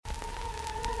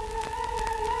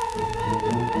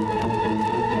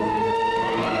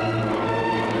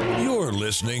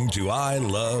listening to I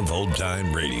Love Old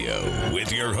Time Radio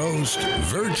with your host,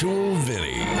 Virtual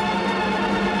Vinny.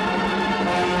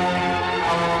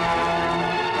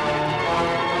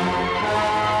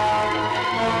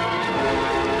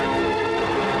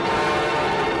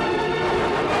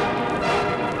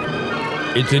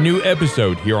 It's a new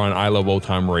episode here on I Love Old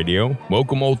Time Radio.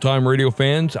 Welcome, Old Time Radio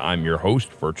fans. I'm your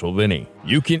host, Virtual Vinny.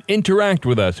 You can interact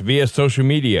with us via social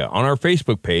media on our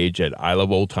Facebook page at I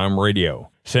Love Old Time Radio.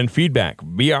 Send feedback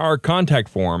via our contact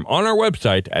form on our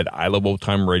website at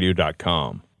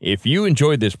iloveoldtimeradio.com. If you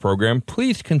enjoyed this program,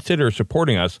 please consider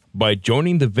supporting us by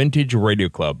joining the Vintage Radio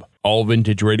Club. All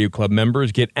Vintage Radio Club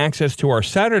members get access to our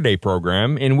Saturday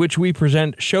program, in which we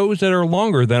present shows that are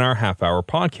longer than our half-hour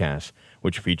podcasts,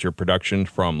 which feature productions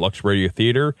from Lux Radio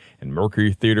Theater and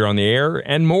Mercury Theater on the Air,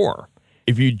 and more.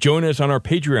 If you join us on our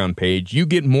Patreon page, you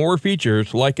get more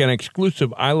features like an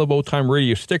exclusive I Love Old Time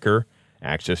Radio sticker,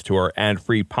 access to our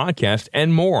ad-free podcast,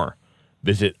 and more.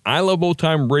 Visit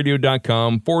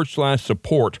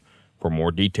iloveoldtimeradio.com/support for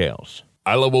more details.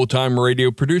 I Love Old Time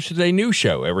Radio produces a new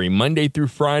show every Monday through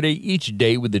Friday, each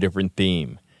day with a different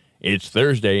theme. It's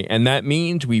Thursday, and that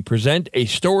means we present a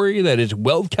story that is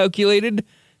well calculated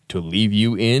to leave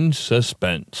you in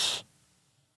suspense.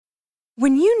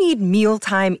 When you need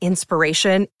mealtime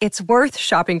inspiration, it's worth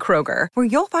shopping Kroger, where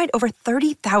you'll find over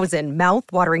 30,000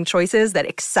 mouth-watering choices that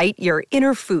excite your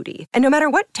inner foodie. And no matter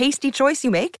what tasty choice you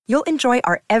make, you'll enjoy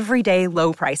our everyday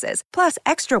low prices, plus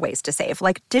extra ways to save,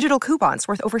 like digital coupons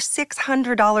worth over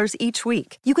 $600 each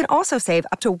week. You can also save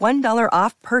up to $1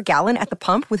 off per gallon at the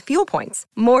pump with fuel points.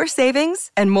 More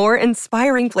savings and more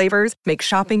inspiring flavors make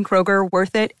shopping Kroger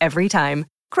worth it every time.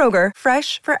 Kroger,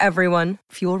 fresh for everyone.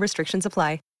 Fuel restrictions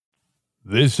apply.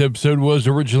 This episode was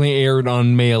originally aired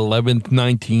on May 11th,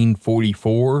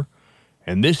 1944,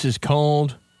 and this is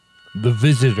called The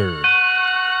Visitor.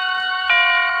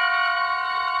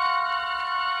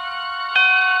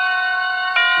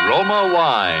 Roma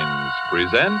Wines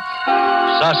presents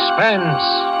Suspense.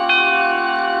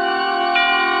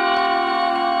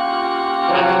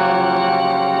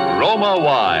 Roma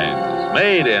Wines,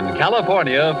 made in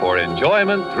California for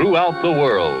enjoyment throughout the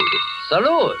world.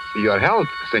 Salud. Your health,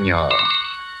 senor.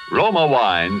 Roma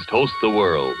Wines toast the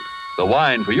world. The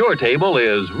wine for your table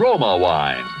is Roma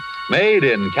Wine, made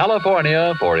in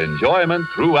California for enjoyment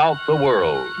throughout the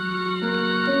world.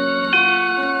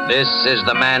 This is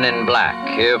the man in black,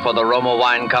 here for the Roma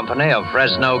Wine Company of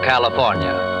Fresno,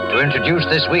 California, to introduce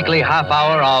this weekly half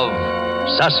hour of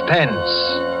Suspense.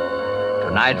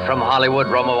 Tonight from Hollywood,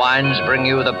 Roma Wines bring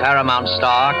you the Paramount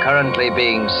star currently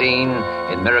being seen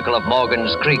in Miracle of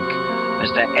Morgan's Creek,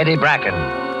 Mr. Eddie Bracken.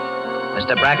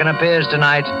 Mr. Bracken appears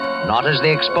tonight not as the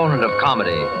exponent of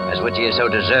comedy, as which he is so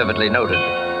deservedly noted,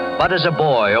 but as a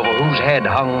boy over whose head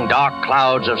hung dark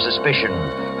clouds of suspicion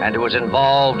and who was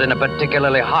involved in a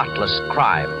particularly heartless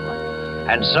crime.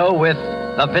 And so with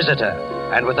The Visitor,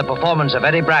 and with the performance of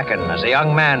Eddie Bracken as a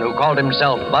young man who called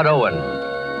himself Bud Owen,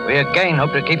 we again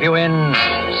hope to keep you in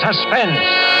suspense.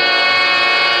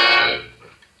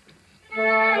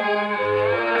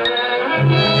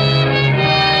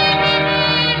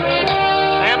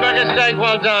 Hamburger steak,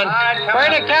 well done.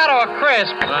 Bring a cat or a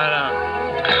crisp.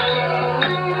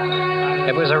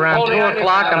 It was around 2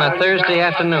 o'clock on a Thursday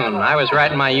afternoon. I was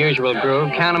right in my usual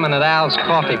groove, counterman at Al's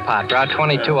Coffee Pot, Route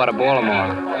 22 out of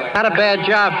Baltimore. Not a bad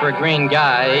job for a green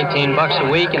guy, $18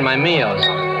 a week in my meals.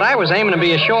 But I was aiming to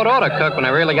be a short order cook when I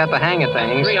really got the hang of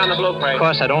things. Of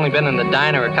course, I'd only been in the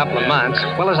diner a couple of months.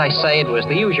 Well, as I say, it was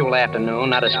the usual afternoon,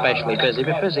 not especially busy,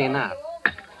 but busy enough.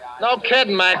 No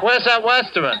kidding, Mac. Where's that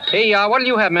Westerner? Hey, what'll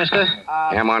you have, mister?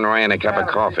 Ham on rye and a cup of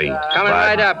coffee. Coming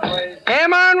right up.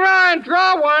 Ham on Ryan,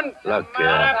 draw one. Look,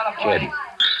 kid,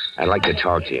 I'd like to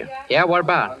talk to you. Yeah, what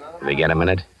about? Have you got a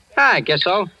minute? I guess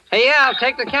so. Hey, Al,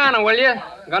 take the counter, will you?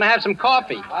 I'm going to have some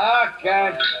coffee.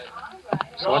 Okay.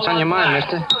 So what's on your mind,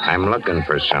 mister? I'm looking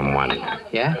for someone.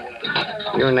 Yeah?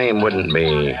 Your name wouldn't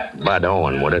be Bud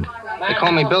Owen, would it? They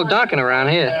call me Bill Duncan around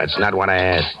here. That's not what I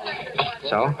asked.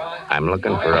 So? I'm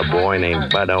looking for a boy named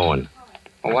Bud Owen.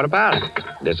 Well, what about it?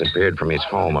 Disappeared from his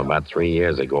home about 3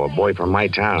 years ago. A boy from my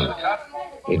town.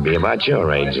 He'd be about your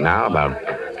age now, about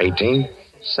 18?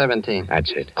 17.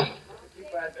 That's it.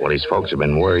 Well, his folks have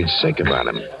been worried sick about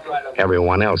him.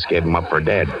 Everyone else gave him up for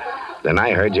dead. Then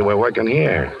I heard you were working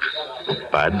here.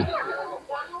 Bud?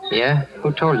 Yeah?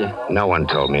 Who told you? No one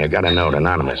told me. I got a note,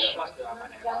 anonymous.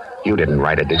 You didn't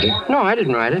write it, did you? No, I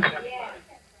didn't write it.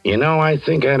 You know, I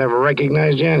think I'd have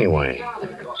recognized you anyway.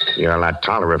 You're a lot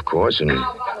taller, of course, and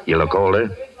you look older.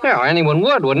 Yeah, anyone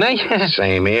would, wouldn't they?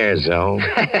 Same ears, though.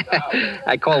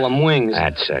 I call them wings.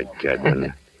 That's a good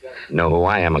one. Know who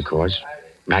I am, of course.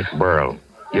 Mac Burl.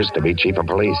 Used to be chief of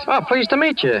police. Oh, pleased to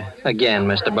meet you again,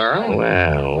 Mr. Burrow.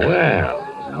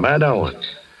 Well, Bud Owen.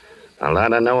 A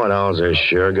lot of know-it-alls are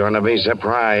sure going to be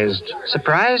surprised.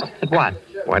 Surprised? At what?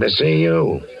 Why, to see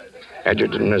you.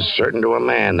 Edgerton is certain to a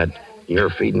man that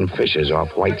you're feeding fishes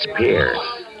off White's Pier.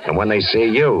 And when they see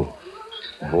you,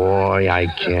 boy, I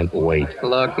can't wait.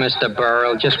 Look, Mr.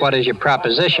 Burrow, just what is your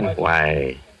proposition?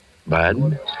 Why,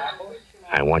 Bud,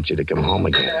 I want you to come home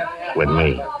again with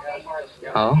me.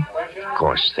 Oh? Of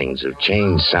course, things have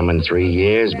changed some in 3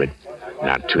 years, but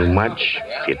not too much.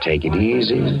 If you take it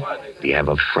easy, if you have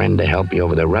a friend to help you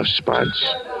over the rough spots,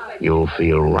 you'll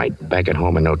feel right back at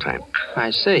home in no time.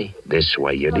 I see. This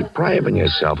way, you're depriving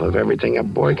yourself of everything a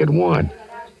boy could want.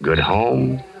 Good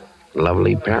home,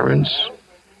 lovely parents.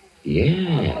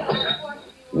 Yeah,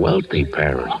 wealthy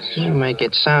parents. You make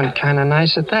it sound kind of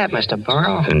nice at that, Mr.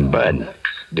 Burrow. And, Bud,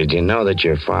 did you know that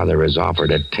your father has offered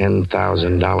a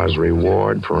 $10,000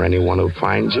 reward for anyone who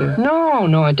finds you?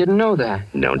 No, I didn't know that.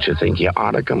 Don't you think you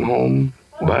ought to come home,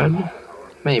 Bud?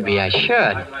 Maybe I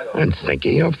should. And think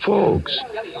of your folks.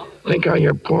 Think how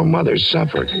your poor mother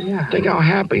suffered. Yeah. Think how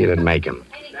happy it'd make him.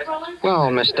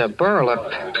 Well, Mr. Burrow,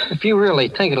 if you really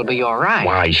think it'll be all right.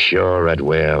 Why, sure it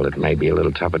will. It may be a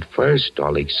little tough at first,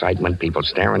 all the excitement, people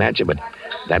staring at you, but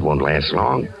that won't last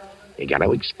long. You got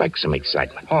to expect some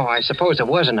excitement. Oh, I suppose it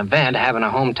was an event having a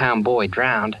hometown boy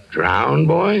drowned. Drowned,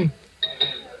 boy?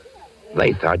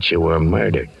 They thought you were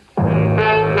murdered.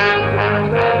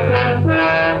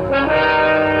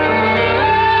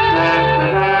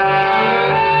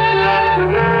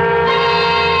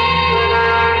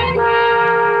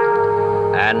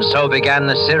 And so began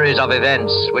the series of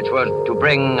events which were to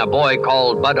bring a boy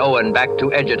called Bud Owen back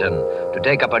to Edgerton to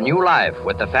take up a new life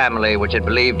with the family which had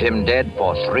believed him dead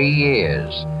for 3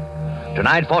 years.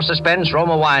 Tonight for Suspense,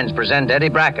 Roma Wines present Eddie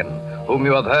Bracken, whom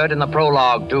you have heard in the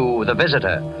prologue to The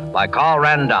Visitor by Carl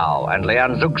Randau and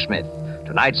Leon Zugsmith.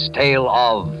 Tonight's tale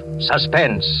of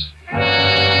Suspense.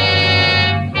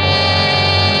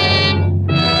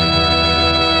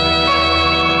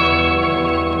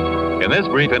 In this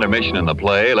brief intermission in the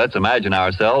play, let's imagine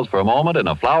ourselves for a moment in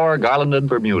a flower-garlanded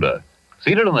Bermuda,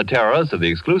 seated on the terrace of the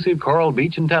exclusive Coral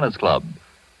Beach and Tennis Club.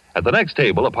 At the next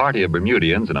table, a party of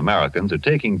Bermudians and Americans are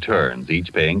taking turns,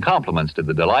 each paying compliments to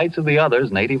the delights of the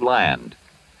other's native land.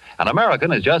 An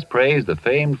American has just praised the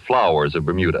famed flowers of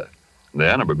Bermuda.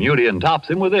 Then a Bermudian tops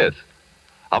him with this.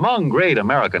 Among great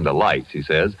American delights, he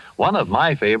says, one of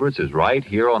my favorites is right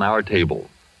here on our table.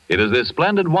 It is this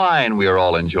splendid wine we are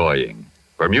all enjoying.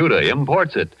 Bermuda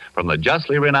imports it from the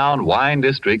justly renowned wine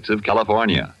districts of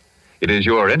California. It is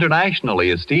your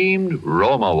internationally esteemed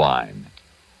Roma wine.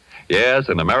 Yes,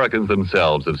 and Americans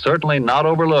themselves have certainly not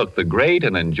overlooked the great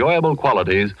and enjoyable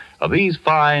qualities of these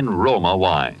fine Roma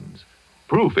wines.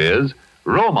 Proof is,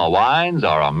 Roma wines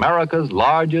are America's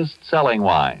largest selling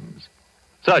wines.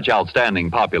 Such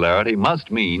outstanding popularity must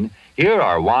mean here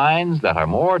are wines that are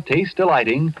more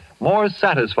taste-delighting, more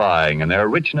satisfying in their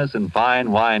richness and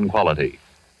fine wine quality.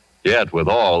 Yet, with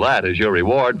all that as your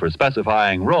reward for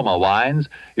specifying Roma wines,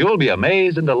 you'll be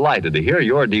amazed and delighted to hear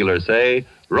your dealer say,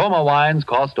 Roma wines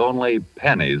cost only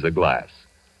pennies a glass.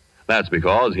 That's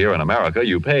because here in America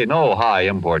you pay no high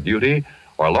import duty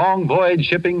or long voyage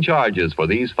shipping charges for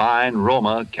these fine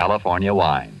Roma California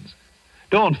wines.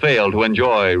 Don't fail to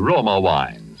enjoy Roma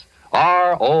wines.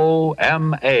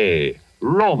 R-O-M-A,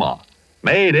 Roma,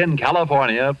 made in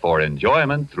California for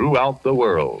enjoyment throughout the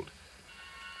world.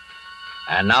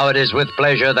 And now it is with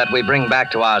pleasure that we bring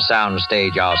back to our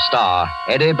soundstage our star,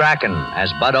 Eddie Bracken,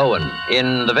 as Bud Owen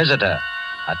in The Visitor,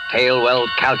 a tale well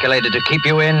calculated to keep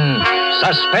you in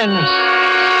suspense.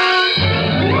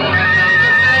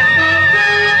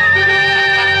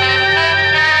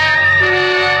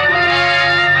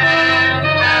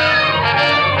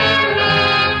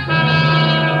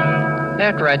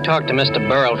 After I talked to Mr.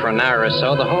 Burrell for an hour or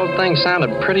so, the whole thing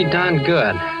sounded pretty darn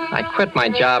good. I quit my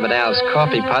job at Al's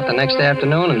Coffee Pot the next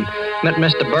afternoon and met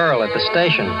Mr. Burrell at the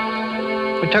station.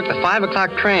 We took the 5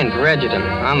 o'clock train for Edgerton.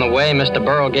 On the way, Mr.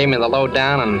 Burrell gave me the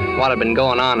lowdown on what had been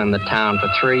going on in the town for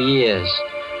 3 years.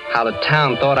 How the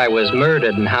town thought I was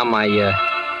murdered and how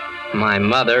my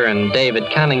mother and David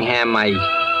Cunningham,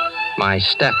 my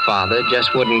stepfather,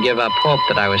 just wouldn't give up hope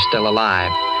that I was still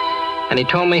alive. And he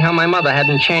told me how my mother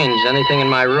hadn't changed anything in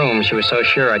my room. She was so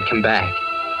sure I'd come back.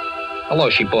 Although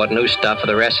she bought new stuff for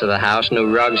the rest of the house, new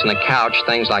rugs and a couch,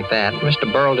 things like that.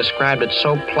 Mr. Burrell described it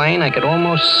so plain I could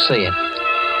almost see it.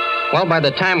 Well, by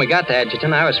the time we got to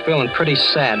Edgerton, I was feeling pretty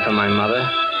sad for my mother.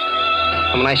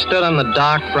 And when I stood on the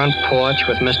dark front porch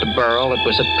with Mr. Burrell, it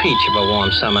was a peach of a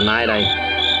warm summer night.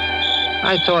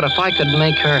 I thought if I could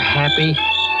make her happy,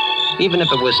 even if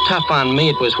it was tough on me,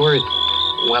 it was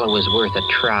Well, it was worth a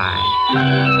try.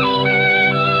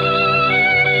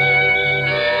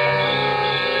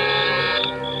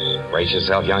 Brace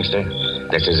yourself, youngster.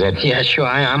 This is it. Yeah, sure.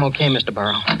 I'm okay, Mr.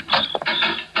 Burrow.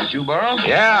 Did you, Burrow?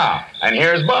 Yeah, and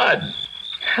here's Bud.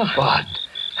 Bud.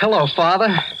 Hello, Father.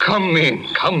 Come in,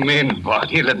 Bud.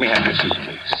 Here, let me have your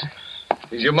suitcase.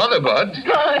 Is your mother, Bud?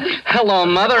 Bud. Hello,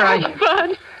 Mother.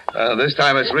 Bud. This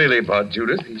time it's really Bud,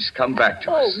 Judith. He's come back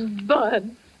to us. Oh,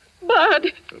 Bud. Bud.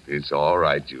 It's all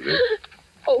right, Judith.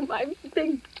 Oh, my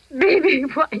big baby.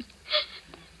 Why?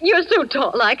 You're so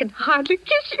tall I can hardly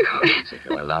kiss you.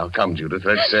 Well, now, come, Judith.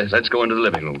 Let's go into the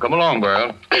living room. Come along,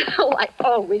 Burl. Oh, I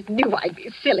always knew I'd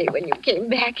be silly when you came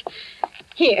back.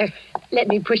 Here, let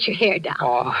me push your hair down.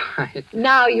 Oh,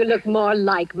 Now you look more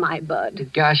like my Bud.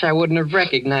 gosh, I wouldn't have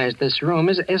recognized this room.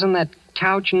 Isn't that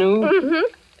couch new? Mm-hmm.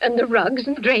 And the rugs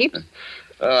and drapes.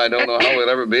 I don't know how we'll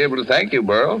ever be able to thank you,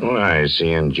 Burl. Why,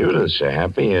 seeing Judith so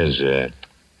happy is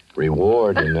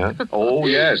reward enough. Oh,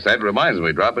 yes. That reminds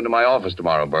me. Drop into my office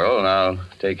tomorrow, Burl, and I'll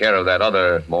take care of that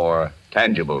other, more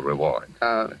tangible reward.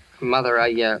 Mother,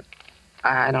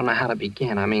 I don't know how to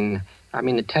begin. I mean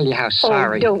to tell you how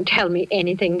sorry. Oh, don't tell me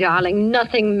anything, darling.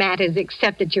 Nothing matters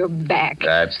except that you're back.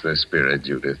 That's the spirit,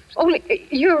 Judith. Only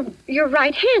your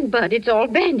right hand, Bud. It's all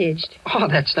bandaged. Oh,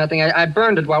 that's nothing. I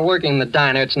burned it while working in the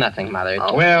diner. It's nothing, Mother.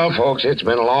 Well, folks, it's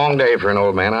been a long day for an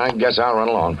old man. I guess I'll run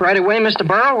along. Right away, Mr.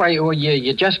 Burrow? Why,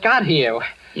 you just got here.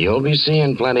 You'll be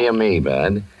seeing plenty of me,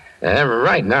 Bud.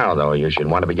 Right now, though, you should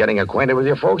want to be getting acquainted with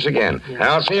your folks again.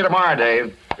 Yeah. I'll see you tomorrow,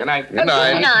 Dave. Good night. Good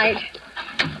night. Good night.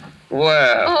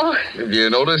 Well, have you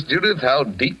noticed, Judith, how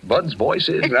deep Bud's voice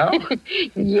is now?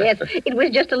 Yes, it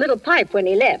was just a little pipe when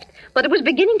he left. But it was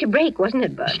beginning to break, wasn't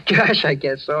it, Bud? Gosh, I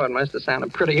guess so. It must have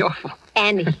sounded pretty awful.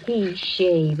 And he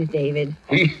shaves, David.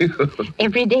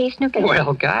 Every day, Snooky?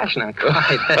 Well, gosh, not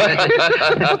quite.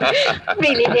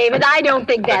 Really, David, I don't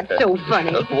think that's so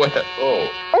funny.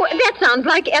 Oh, that sounds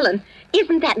like Ellen.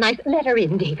 Isn't that nice? Let her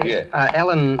in, David. Yeah.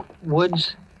 Ellen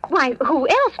Woods? Why, who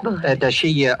else, Bud? Does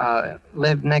she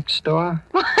live next door?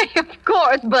 Why, of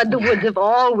course, Bud. The Woods have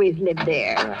always lived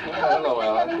there. Hello,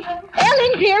 Ellen.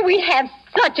 Ellen, here we have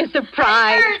such a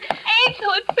surprise.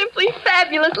 Angel, it's simply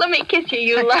fabulous. Let me kiss you,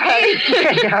 you love.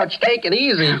 Ouch, take it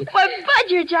easy. Why, Bud,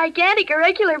 you're gigantic, a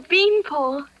regular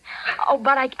beanpole. Oh,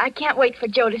 but I can't wait for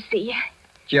Joe to see you.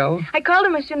 Joe? I called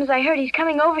him as soon as I heard he's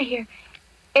coming over here.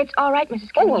 It's all right, Mrs.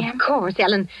 Oh, Cunningham. of course,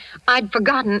 Ellen. I'd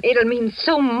forgotten. It'll mean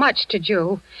so much to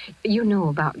Joe. You know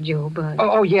about Joe, Bud.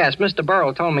 Oh, yes. Mr.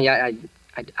 Burrow told me. I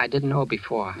didn't know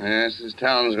before. Yes, this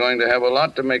town's going to have a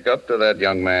lot to make up to that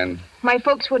young man. My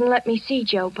folks wouldn't let me see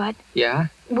Joe, Bud. Yeah?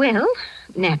 Well,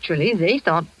 naturally, they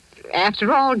thought,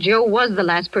 after all, Joe was the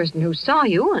last person who saw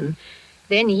you, and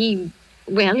then he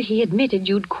admitted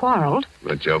you'd quarreled.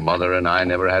 But your mother and I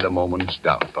never had a moment's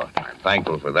doubt, Bud. I'm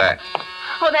thankful for that.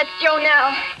 Oh, that's Joe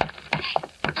now.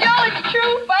 Joe, it's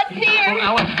true. Bud's here.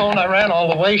 Ellen phoned. I ran all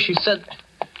the way. She said...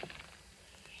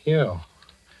 You.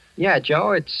 Yeah,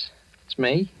 Joe, it's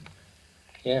me.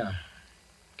 Yeah.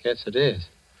 Guess it is.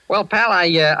 Well, pal, I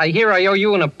hear I owe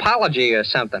you an apology or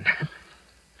something.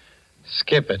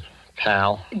 Skip it,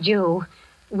 pal. Joe,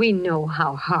 we know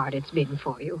how hard it's been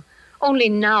for you. Only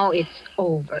now it's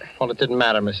over. Well, it didn't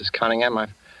matter, Mrs. Cunningham.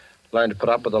 I've learned to put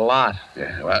up with a lot.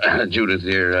 Yeah, well, Judith,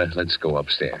 dear, let's go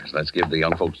upstairs. Let's give the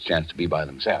young folks a chance to be by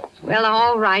themselves. Well,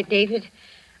 all right, David.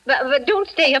 But don't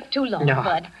stay up too long, No.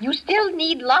 Bud. You still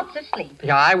need lots of sleep.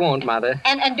 Yeah, I won't, Mother.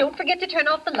 And don't forget to turn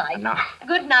off the light. No.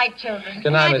 Good night, children.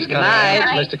 Good night, Miss Good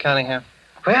Cunningham. night. Mr. Cunningham.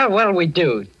 Well, what'll we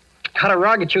do? Cut a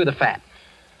rug or chew the fat?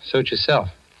 Suit yourself.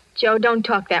 Joe, don't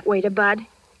talk that way to Bud.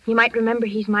 You might remember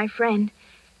he's my friend.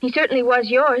 He certainly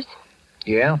was yours.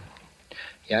 Yeah?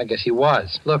 Yeah, I guess he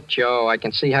was. Look, Joe, I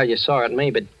can see how you saw at me,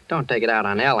 but don't take it out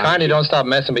on Ellen. Kindly don't stop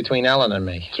messing between Ellen and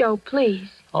me. Joe, please.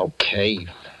 Okay.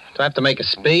 Do I have to make a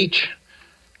speech?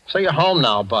 So you're home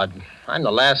now, Bud. I'm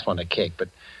the last one to kick, but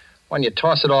when you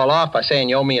toss it all off by saying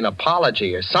you owe me an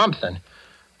apology or something,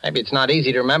 maybe it's not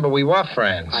easy to remember we were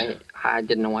friends. I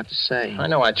didn't know what to say. I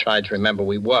know I tried to remember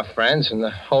we were friends, and the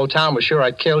whole town was sure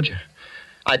I'd killed you.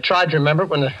 I tried to remember it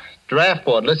when the draft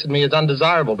board listed me as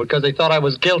undesirable because they thought I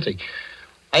was guilty.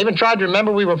 I even tried to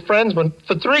remember we were friends when,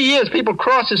 for 3 years, people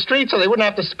crossed the street so they wouldn't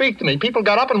have to speak to me. People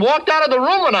got up and walked out of the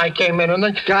room when I came in, and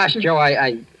then... Gosh, Joe,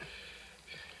 I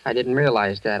didn't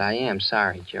realize that. I am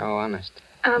sorry, Joe, honest.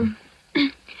 Now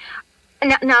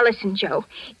listen, Joe.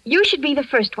 You should be the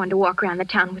first one to walk around the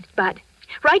town with Bud.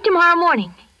 Right tomorrow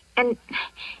morning. And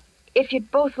if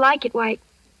you'd both like it, why,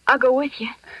 I'll go with you.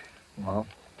 Well,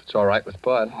 if it's all right with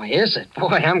Bud. Oh, is it? Boy,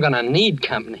 I'm going to need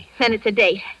company. Then it's a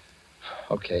date.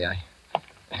 Okay,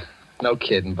 no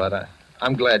kidding, but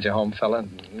I'm glad you're home, fella.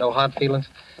 No hard feelings?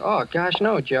 Oh, gosh,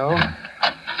 no, Joe.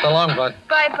 So long, Bud.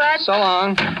 Bye, Bud. So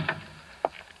long.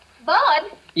 Bud,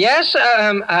 Yes,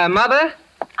 Mother?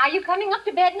 are you coming up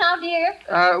to bed now, dear?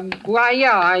 Why,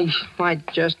 yeah, I might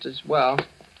just as well.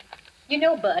 You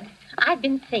know, Bud, I've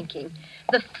been thinking.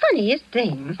 The funniest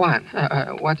thing. What?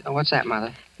 What's that,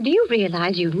 Mother? Do you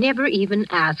realize you never even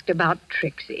asked about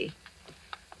Trixie?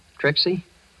 Trixie?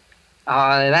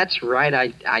 That's right,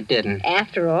 I didn't.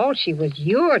 After all, she was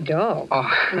your dog. Oh.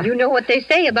 And you know what they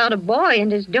say about a boy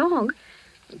and his dog.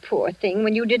 Poor thing,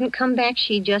 when you didn't come back,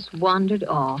 she just wandered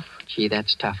off. Gee,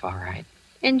 that's tough, all right.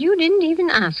 And you didn't even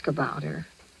ask about her.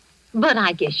 But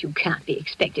I guess you can't be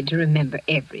expected to remember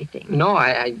everything. No,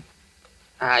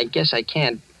 I guess I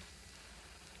can't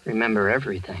remember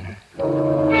everything.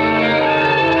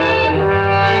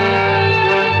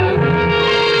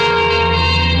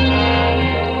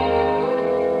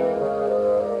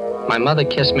 My mother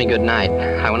kissed me goodnight.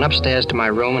 I went upstairs to my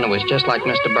room, and it was just like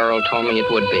Mr. Burrow told me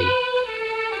it would be.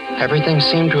 Everything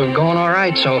seemed to have gone all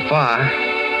right so far.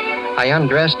 I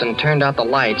undressed and turned out the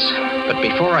lights, but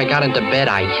before I got into bed,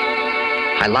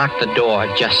 I locked the door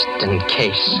just in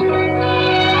case.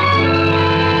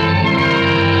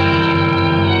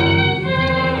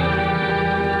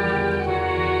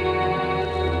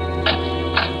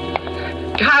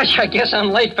 Gosh, I guess I'm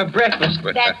late for breakfast.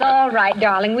 That's all right,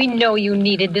 darling. We know you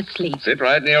needed the sleep. Sit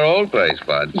right in your old place,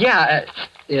 Bud. Yeah,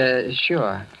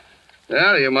 sure.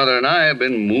 Well, your mother and I have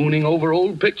been mooning over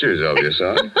old pictures of you,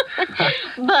 son.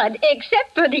 But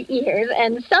except for the ears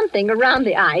and something around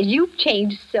the eyes, you've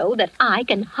changed so that I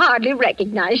can hardly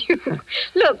recognize you.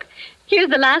 Look, here's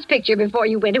the last picture before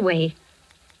you went away.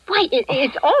 Why,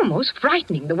 it's almost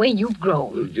frightening the way you've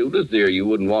grown. Well, Judith, dear, you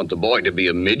wouldn't want the boy to be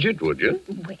a midget, would you?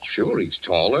 Well, Sure, he's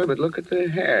taller, but look at the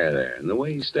hair there and the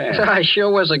way he stands. I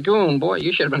sure was a goon, boy.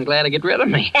 You should have been glad to get rid of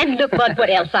me. and look, Bud, what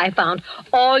else I found.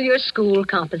 All your school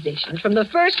compositions from the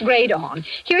first grade on.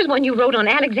 Here's one you wrote on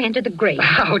Alexander the Great.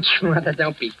 Ouch, Mother,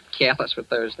 don't be careless with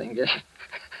those things.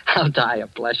 I'll die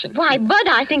of blushing. Why, Bud,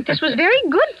 I think this was very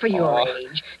good for your Oh.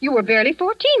 age. You were barely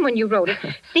 14 when you wrote it.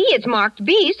 See, it's marked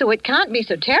B, so it can't be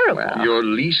so terrible. Your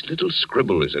least little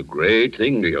scribble is a great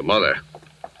thing to your mother.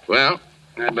 Well,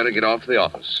 I'd better get off to the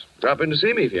office. Drop in to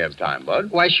see me if you have time, Bud.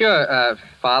 Why, sure,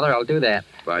 Father, I'll do that.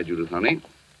 Bye, Judith, honey.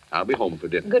 I'll be home for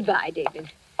dinner. Goodbye, David.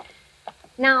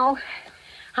 Now,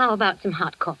 how about some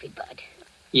hot coffee, Bud?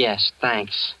 Yes,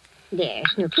 thanks. There,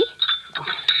 Snooky.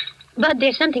 Bud,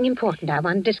 there's something important I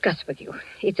want to discuss with you.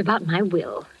 It's about my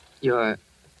will. Your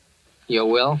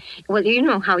will? Well, you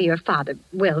know how your father,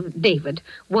 well, David,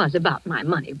 was about my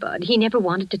money, Bud. He never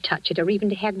wanted to touch it or even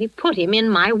to have me put him in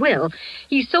my will.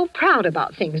 He's so proud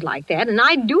about things like that, and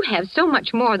I do have so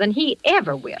much more than he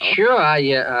ever will. Sure,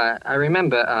 I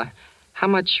remember. How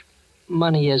much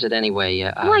money is it anyway?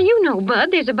 Why, you know,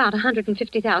 Bud, there's about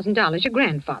 $150,000 your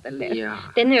grandfather left. Yeah.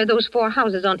 Then there are those 4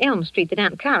 houses on Elm Street that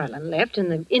Aunt Carolyn left and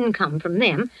the income from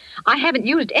them. I haven't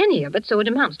used any of it, so it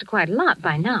amounts to quite a lot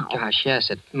by now. Gosh, yes,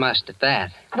 it must at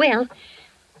that. Well,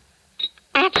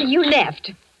 after you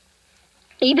left,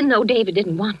 even though David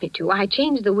didn't want me to, I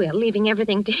changed the will, leaving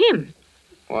everything to him.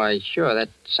 Why, sure, that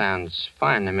sounds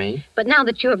fine to me. But now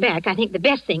that you're back, I think the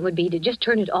best thing would be to just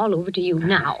turn it all over to you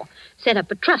now. Set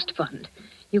up a trust fund.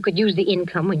 You could use the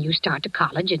income when you start to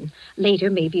college, and later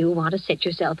maybe you'll want to set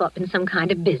yourself up in some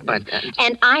kind of business. But,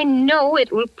 And I know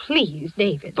it will please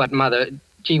David. But, Mother,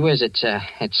 gee whiz, it's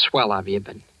swell of you,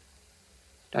 but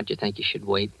don't you think you should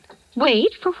wait?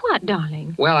 Wait for what,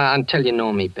 darling? Well, until you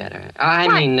know me better. I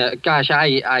mean, gosh,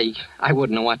 I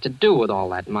wouldn't know what to do with all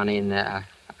that money, and I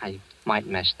might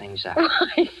mess things up.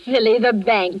 Why, silly, the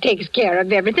bank takes care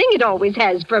of everything. It always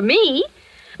has for me.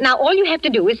 Now, all you have to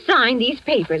do is sign these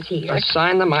papers here.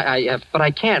 Sign them? But I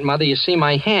can't, Mother. You see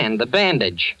my hand, the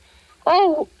bandage.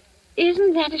 Oh,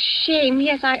 isn't that a shame?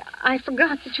 Yes, I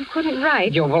forgot that you couldn't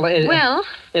write. Well,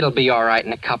 it'll be all right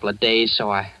in a couple of days, so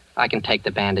I can take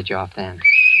the bandage off then.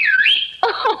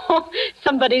 Oh,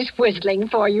 somebody's whistling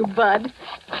for you, Bud.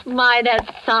 My,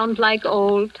 that sounds like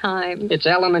old times. It's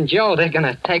Ellen and Joe. They're going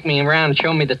to take me around and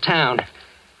show me the town.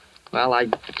 Well, I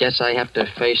guess I have to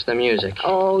face the music.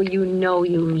 Oh, you know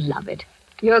you love it.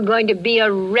 You're going to be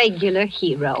a regular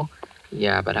hero.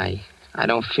 Yeah, but I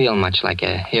don't feel much like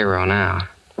a hero now.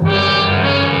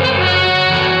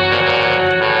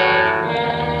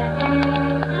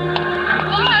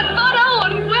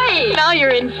 Now you're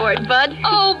in for it, Bud.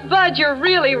 Oh, Bud, you're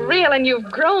really real, and you've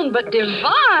grown but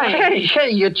divine. Hey,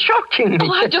 you're choking me.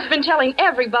 Oh, I've just been telling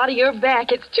everybody you're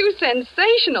back. It's too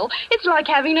sensational. It's like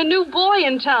having a new boy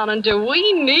in town, and do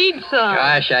we need some?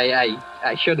 Gosh,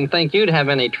 I shouldn't think you'd have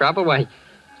any trouble. Why,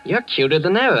 You're cuter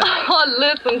than ever. Oh,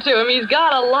 listen to him. He's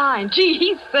got a line. Gee,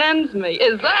 he sends me.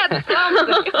 Is that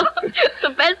something?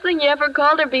 The best thing you ever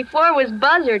called her before was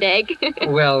buzzard egg.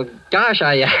 Well, gosh,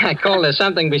 I called her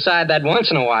something beside that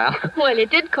once in a while. Well, you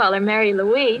did call her Mary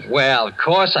Louise. Well, of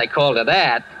course I called her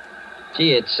that.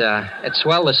 Gee, it's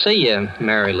swell to see you,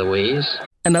 Mary Louise.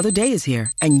 Another day is here,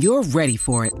 and you're ready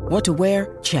for it. What to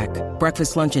wear? Check.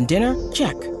 Breakfast, lunch, and dinner?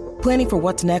 Check. Planning for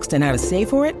what's next and how to save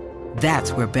for it?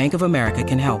 That's where Bank of America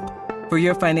can help. For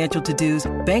your financial to-dos,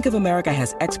 Bank of America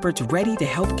has experts ready to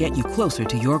help get you closer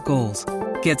to your goals.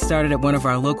 Get started at one of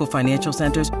our local financial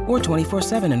centers or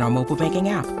 24/7 in our mobile banking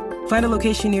app. Find a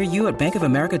location near you at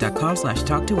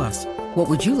bankofamerica.com/talktous. What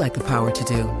would you like the power to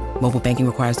do? Mobile banking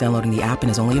requires downloading the app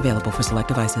and is only available for select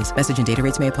devices. Message and data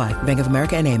rates may apply. Bank of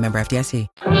America N.A., member FDIC.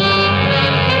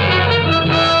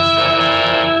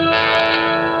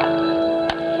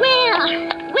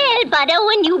 Well, Bud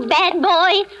Owen, you bad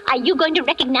boy. Are you going to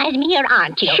recognize me or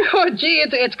aren't you? Sure, gee,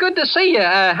 it's good to see you.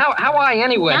 How are you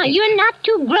anyway? Now, you're not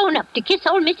too grown up to kiss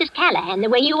old Mrs. Callahan the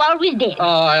way you always did.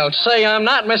 Oh, I'll say I'm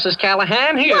not Mrs.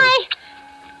 Callahan. Here. Why,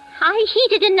 I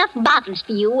heated enough bottles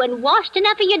for you and washed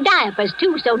enough of your diapers,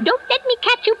 too, so don't let me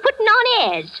catch you putting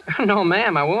on airs. No,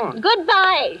 ma'am, I won't.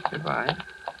 Goodbye. Goodbye.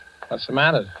 What's the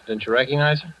matter? Didn't you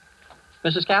recognize her?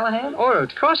 Mrs. Callahan? Oh,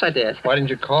 of course I did. Why didn't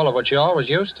you call her what you always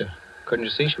used to? Couldn't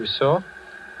you see she was sore?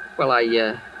 Well, I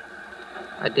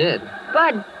did.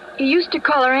 Bud, you used to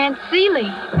call her Aunt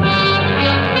Celie.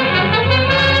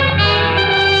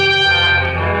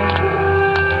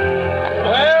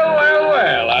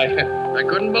 Well, I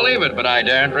couldn't believe it, but I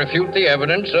daren't refute the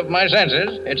evidence of my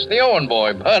senses. It's the Owen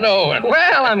boy, Bud Owen.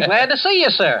 Well, I'm glad to see you,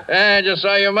 sir. I just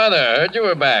saw your mother. Heard you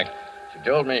were back. She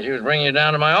told me she was bringing you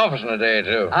down to my office in a day or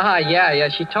two. Yeah,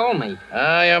 she told me.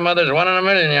 Your mother's one in a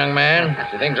million, young man.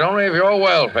 She thinks only of your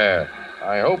welfare.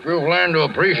 I hope you've learned to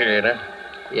appreciate her.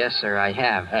 Yes, sir, I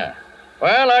have.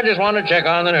 Well, I just want to check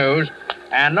on the news.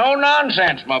 And no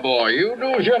nonsense, my boy. You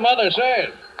do as your mother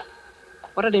says.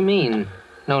 What did he mean?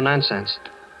 No nonsense.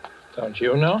 Don't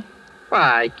you know? Well,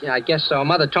 I guess so.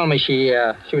 Mother told me she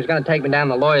was going to take me down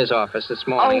to the lawyer's office this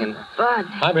morning. Bud.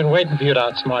 I've been waiting for you to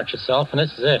outsmart yourself, and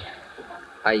this is it.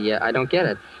 I don't get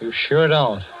it. You sure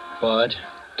don't, Bud.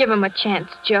 Give him a chance,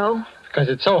 Joe. Because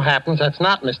it so happens that's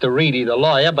not Mr. Reedy, the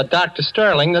lawyer, but Dr.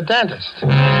 Sterling, the dentist.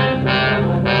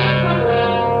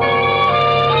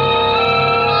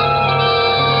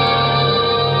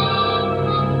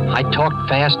 I talked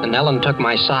fast, and Ellen took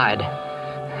my side.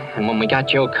 And when we got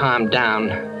Joe calmed down,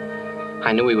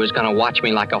 I knew he was going to watch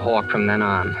me like a hawk from then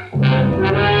on.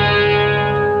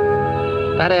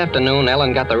 That afternoon,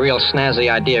 Ellen got the real snazzy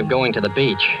idea of going to the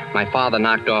beach. My father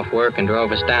knocked off work and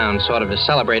drove us down, sort of to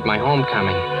celebrate my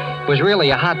homecoming. It was really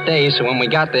a hot day, so when we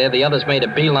got there, the others made a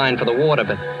beeline for the water,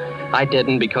 but I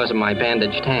didn't because of my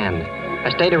bandaged hand.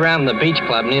 I stayed around the beach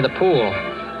club near the pool.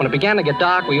 When it began to get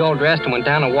dark, we all dressed and went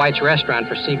down to White's restaurant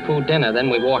for seafood dinner. Then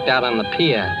we walked out on the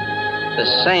pier. The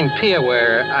same pier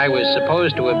where I was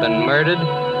supposed to have been murdered.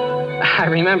 I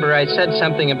remember I said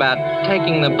something about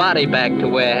taking the body back to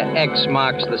where X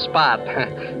marks the spot,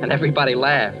 and everybody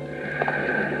laughed.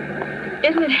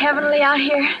 Isn't it heavenly out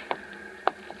here?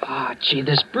 Oh, gee,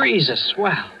 this breeze is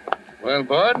swell. Well,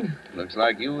 Bud, looks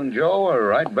like you and Joe are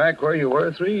right back where you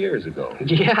were 3 years ago.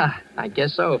 Yeah, I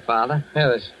guess so, Father. Yeah,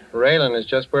 this railing is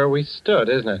just where we stood,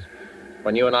 isn't it?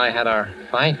 When you and I had our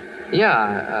fight.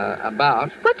 Yeah,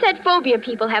 about. What's that phobia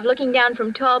people have looking down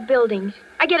from tall buildings?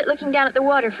 I get it looking down at the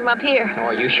water from up here.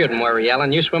 Oh, you shouldn't worry,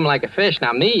 Ellen. You swim like a fish.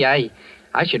 Now, me, I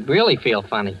should really feel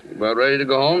funny. About ready to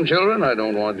go home, children? I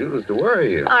don't want Judith to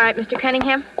worry you. All right, Mr.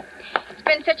 Cunningham. It's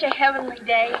been such a heavenly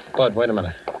day. Bud, wait a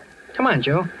minute. Come on,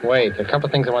 Joe. Wait, a couple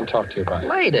of things I want to talk to you about.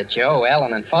 Later, Joe,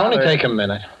 Ellen, and Father. Only take a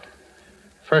minute.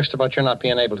 First, about your not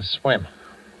being able to swim.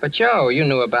 But, Joe, you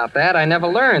knew about that. I never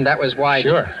learned. That was why...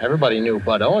 Sure. Everybody knew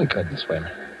Bud Owen couldn't swim.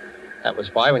 That was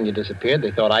why, when you disappeared,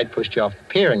 they thought I'd pushed you off the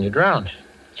pier and you drowned.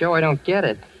 Joe, I don't get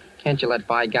it. Can't you let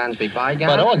bygones be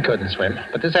bygones? Bud Owen couldn't swim.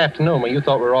 But this afternoon, when you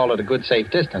thought we were all at a good,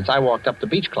 safe distance, I walked up the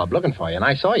beach club looking for you, and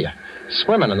I saw you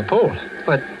swimming in the pool.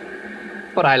 But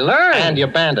I learned. And your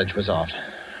bandage was off.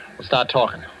 We'll start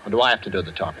talking. Or do I have to do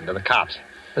the talking? To the cops.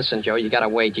 Listen, Joe, you gotta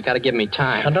wait. You gotta give me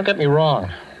time. Now, don't get me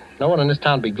wrong. No one in this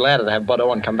town would be gladder to have Bud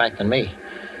Owen come back than me.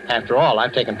 After all,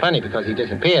 I've taken plenty because he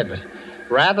disappeared, but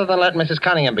rather than let Mrs.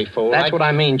 Cunningham be fooled... That's what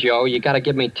I mean, Joe. You gotta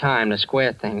give me time to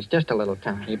square things. Just a little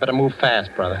time. You better move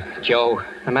fast, brother. Joe,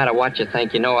 no matter what you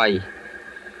think, you know I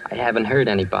haven't hurt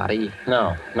anybody.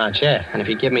 No, not yet. And if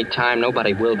you give me time,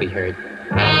 nobody will be hurt.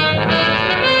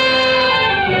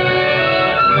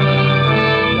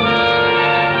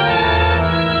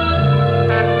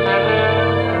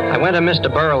 I went to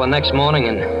Mr. Burrell the next morning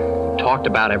and talked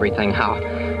about everything, how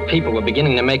people were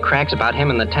beginning to make cracks about him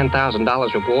and the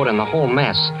 $10,000 reward and the whole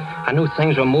mess. I knew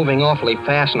things were moving awfully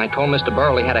fast, and I told Mr.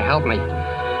 Burrell he had to help me.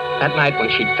 That night when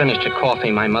she'd finished her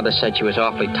coffee, my mother said she was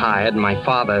awfully tired, and my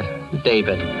father,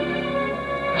 David,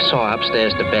 saw her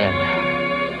upstairs to bed.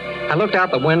 I looked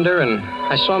out the window, and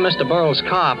I saw Mr. Burrell's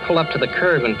car pull up to the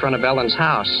curb in front of Ellen's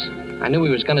house. I knew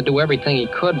he was going to do everything he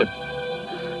could, but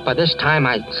by this time,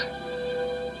 I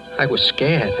was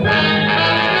scared.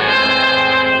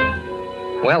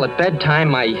 Well, at bedtime,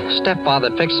 my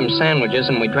stepfather fixed some sandwiches,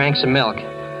 and we drank some milk.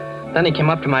 Then he came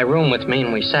up to my room with me,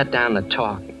 and we sat down to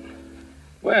talk.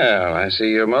 Well, I see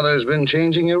your mother's been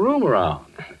changing your room around.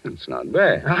 It's not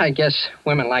bad. I guess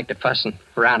women like to fuss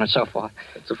around and so forth.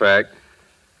 That's a fact.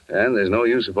 And there's no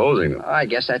use opposing them. I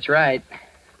guess that's right.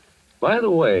 By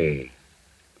the way,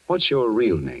 what's your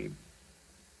real name?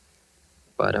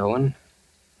 Bud Owen.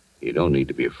 You don't need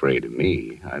to be afraid of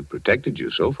me. I've protected you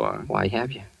so far. Why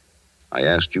have you? I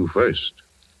asked you first.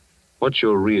 What's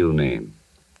your real name?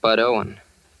 Bud Owen.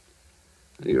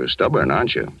 You're stubborn,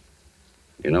 aren't you?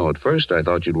 You know, at first I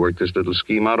thought you'd work this little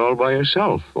scheme out all by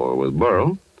yourself, or with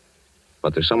Burrell.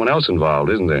 But there's someone else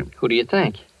involved, isn't there? Who do you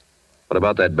think? What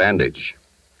about that bandage?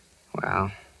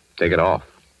 Well... Take it off.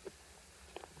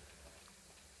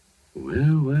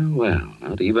 Well,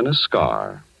 not even a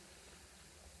scar.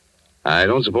 I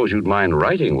don't suppose you'd mind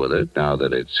writing with it now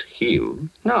that it's healed.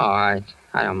 No, I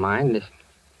don't mind.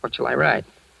 What shall I write?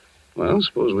 Well,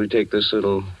 suppose we take this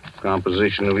little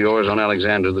composition of yours on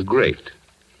Alexander the Great.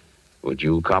 Would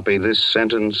you copy this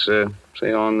sentence,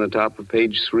 say, on the top of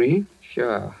page 3?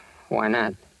 Sure. Why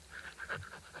not?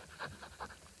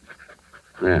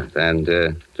 Yeah, and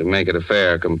to make it a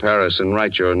fair comparison,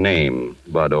 write your name,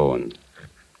 Bud Owen.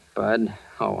 Bud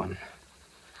Owen.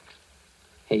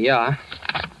 Here you are.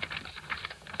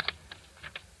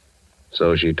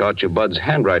 So she taught you Bud's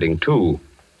handwriting, too.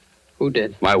 Who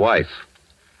did? My wife.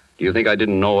 Do you think I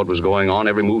didn't know what was going on?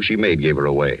 Every move she made gave her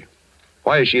away.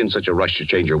 Why is she in such a rush to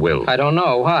change her will? I don't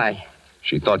know. Why?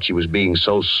 She thought she was being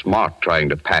so smart, trying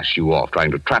to pass you off, trying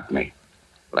to trap me.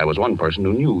 But I was one person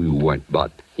who knew you weren't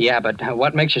Bud. Yeah, but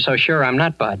what makes you so sure I'm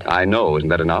not Bud? I know. Isn't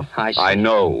that enough? I see. I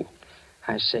know.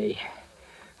 I see.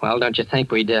 Well, don't you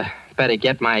think we'd better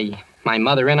get my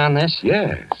mother in on this?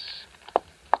 Yes.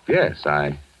 Yes,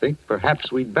 I think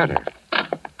perhaps we'd better.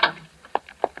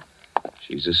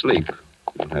 She's asleep.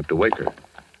 You'll have to wake her.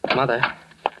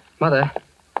 Mother.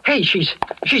 Hey, she's...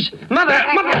 Mother!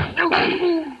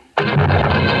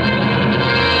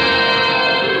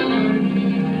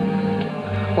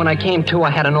 When I came to,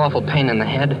 I had an awful pain in the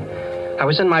head. I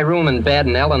was in my room in bed,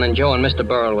 and Ellen and Joe and Mr.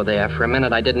 Burrell were there. For a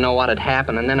minute, I didn't know what had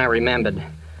happened, and then I remembered.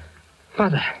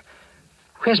 Mother.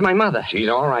 Where's my mother? She's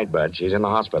all right, Bud. She's in the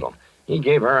hospital. He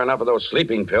gave her enough of those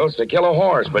sleeping pills to kill a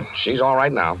horse, but she's all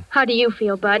right now. How do you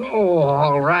feel, Bud? Oh,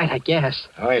 all right, I guess.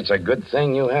 Oh, it's a good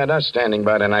thing you had us standing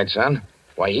by tonight, son.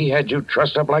 Why, he had you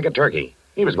trussed up like a turkey.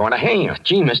 He was going to hang you.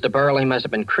 Gee, Mr. Burrell, he must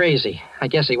have been crazy. I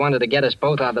guess he wanted to get us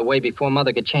both out of the way before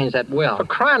Mother could change that will. For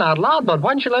crying out loud, Bud,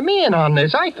 why didn't you let me in on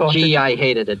this? I thought... Gee, I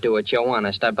hated to do it, Joe,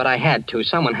 honest. But I had to.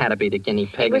 Someone had to be the guinea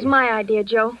pig. It was my idea,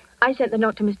 Joe. I sent the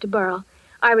note to Mr. Burrell.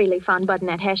 I really found Bud in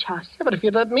that hash house. Yeah, but if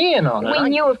you'd let me in on it... We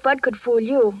knew if Bud could fool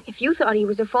you. If you thought he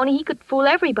was a phony, he could fool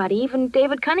everybody, even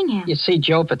David Cunningham. You see,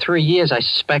 Joe, for 3 years I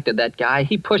suspected that guy.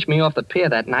 He pushed me off the pier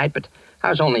that night, but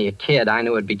I was only a kid. I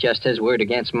knew it'd be just his word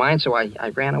against mine, so I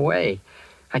ran away.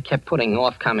 I kept putting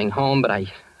off coming home, but I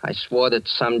swore that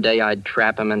someday I'd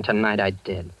trap him, and tonight I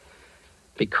did.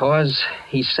 Because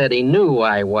he said he knew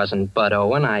I wasn't Bud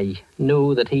Owen, I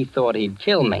knew that he thought he'd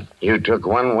kill me. You took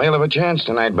one whale of a chance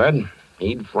tonight, Bud.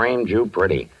 He'd framed you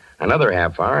pretty. Another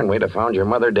half hour, and we'd have found your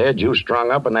mother dead, you strung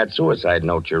up, and that suicide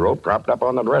note you wrote propped up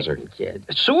on the dresser. Kid.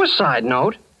 A suicide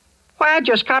note? Why, I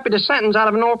just copied a sentence out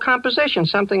of an old composition,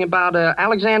 something about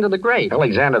Alexander the Great.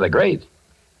 Alexander the Great?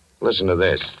 Listen to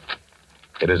this.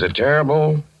 It is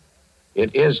terrible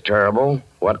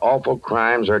what awful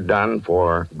crimes are done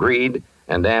for greed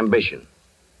and ambition.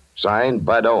 Signed,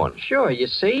 Bud Owen. Sure, you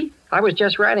see? I was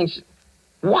just writing...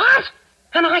 What?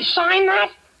 And I signed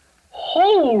that?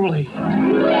 Holy...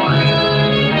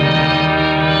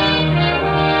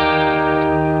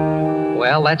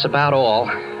 Well, that's about all.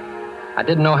 I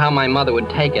didn't know how my mother would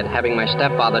take it, having my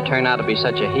stepfather turn out to be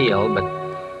such a heel, but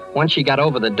once she got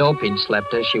over the dope he'd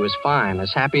slept her, she was fine,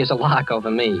 as happy as a lark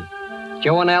over me.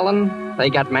 Joe and Ellen, they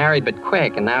got married but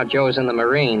quick, and now Joe's in the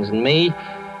Marines, and me,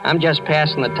 I'm just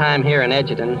passing the time here in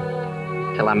Edgerton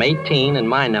till I'm 18 and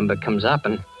my number comes up,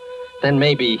 and then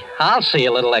maybe I'll see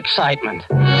a little excitement.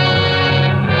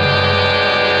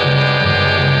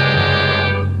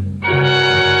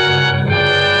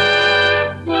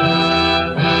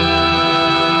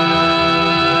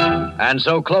 And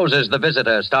so closes The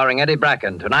Visitor, starring Eddie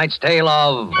Bracken, tonight's tale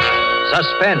of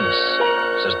Suspense.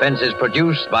 Suspense is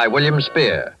produced by William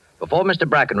Spear. Before Mr.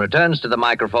 Bracken returns to the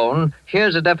microphone,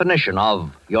 here's a definition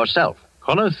of yourself.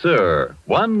 Connoisseur,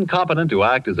 one competent to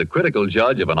act as a critical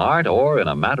judge of an art or in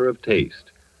a matter of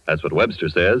taste. That's what Webster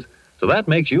says. So that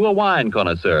makes you a wine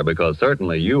connoisseur, because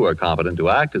certainly you are competent to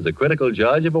act as a critical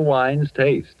judge of a wine's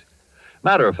taste.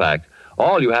 Matter of fact,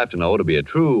 all you have to know to be a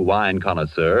true wine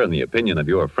connoisseur in the opinion of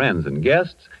your friends and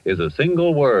guests is a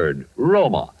single word,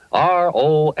 Roma,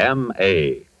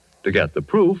 R-O-M-A. To get the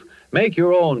proof, make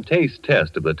your own taste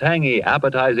test of the tangy,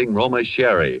 appetizing Roma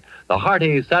Sherry, the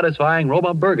hearty, satisfying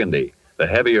Roma Burgundy, the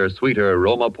heavier, sweeter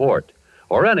Roma Port,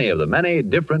 or any of the many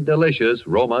different delicious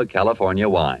Roma California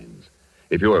wines.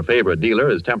 If your favorite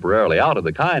dealer is temporarily out of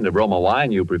the kind of Roma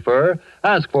wine you prefer,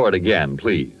 ask for it again,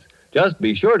 please. Just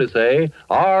be sure to say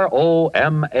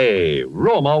R-O-M-A,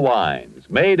 Roma Wines,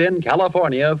 made in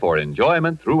California for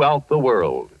enjoyment throughout the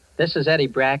world. This is Eddie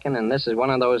Bracken, and this is one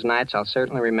of those nights I'll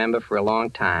certainly remember for a long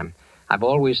time. I've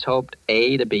always hoped,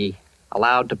 A, to be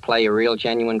allowed to play a real,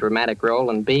 genuine, dramatic role,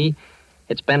 and B,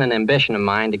 it's been an ambition of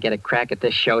mine to get a crack at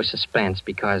this show, Suspense,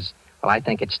 because, well, I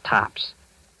think it's tops.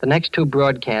 The next two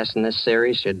broadcasts in this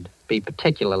series should be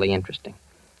particularly interesting.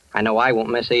 I know I won't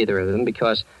miss either of them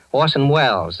because Orson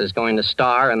Welles is going to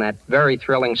star in that very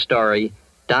thrilling story,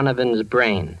 Donovan's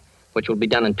Brain, which will be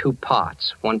done in two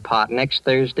parts. One part next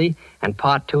Thursday and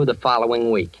part two the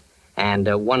following week. And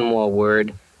one more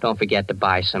word, don't forget to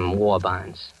buy some war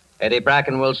bonds. Eddie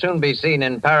Bracken will soon be seen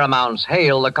in Paramount's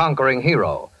Hail the Conquering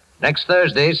Hero. Next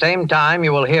Thursday, same time,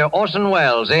 you will hear Orson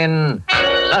Welles in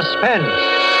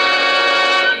Suspense.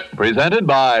 Presented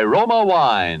by Roma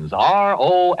Wines,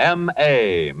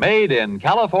 R-O-M-A, made in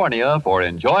California for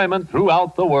enjoyment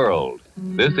throughout the world.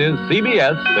 This is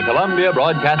CBS, the Columbia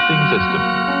Broadcasting System.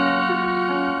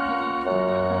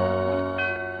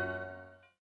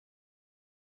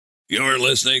 You're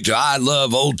listening to I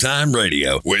Love Old Time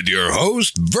Radio with your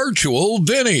host, Virtual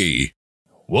Vinny.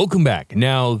 Welcome back.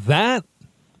 Now, that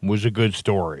was a good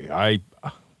story. I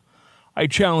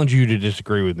challenge you to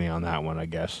disagree with me on that one, I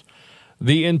guess.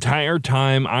 The entire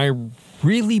time, I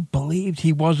really believed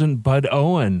he wasn't Bud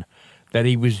Owen, that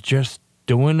he was just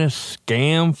doing a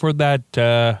scam for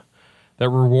that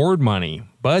reward money.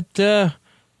 But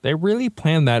they really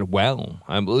planned that well.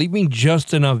 I'm leaving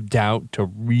just enough doubt to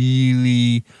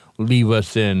really leave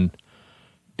us in,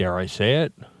 dare I say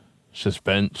it,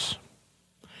 suspense.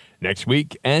 Next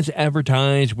week, as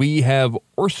advertised, we have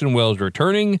Orson Welles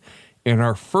returning in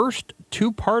our first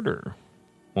two-parter.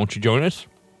 Won't you join us?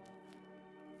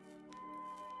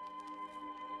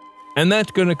 And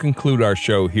that's going to conclude our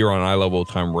show here on I Love Old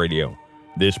Time Radio.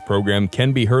 This program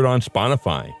can be heard on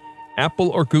Spotify, Apple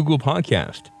or Google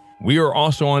Podcast. We are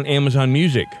also on Amazon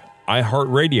Music,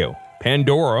 iHeartRadio,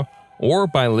 Pandora, or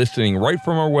by listening right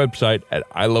from our website at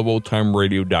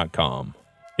iloveoldtimeradio.com.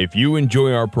 If you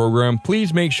enjoy our program,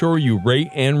 please make sure you rate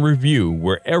and review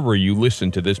wherever you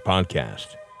listen to this podcast.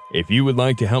 If you would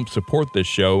like to help support this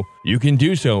show, you can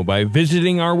do so by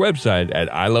visiting our website at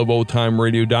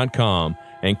iloveoldtimeradio.com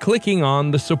and clicking on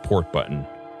the support button.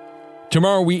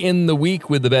 Tomorrow we end the week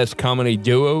with the best comedy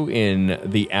duo in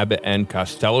the Abbott and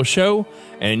Costello Show,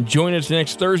 and join us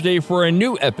next Thursday for a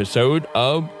new episode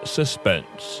of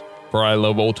Suspense. For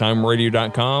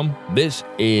iloveoldtimeradio.com, this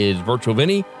is Virtual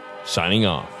Vinny, signing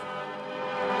off.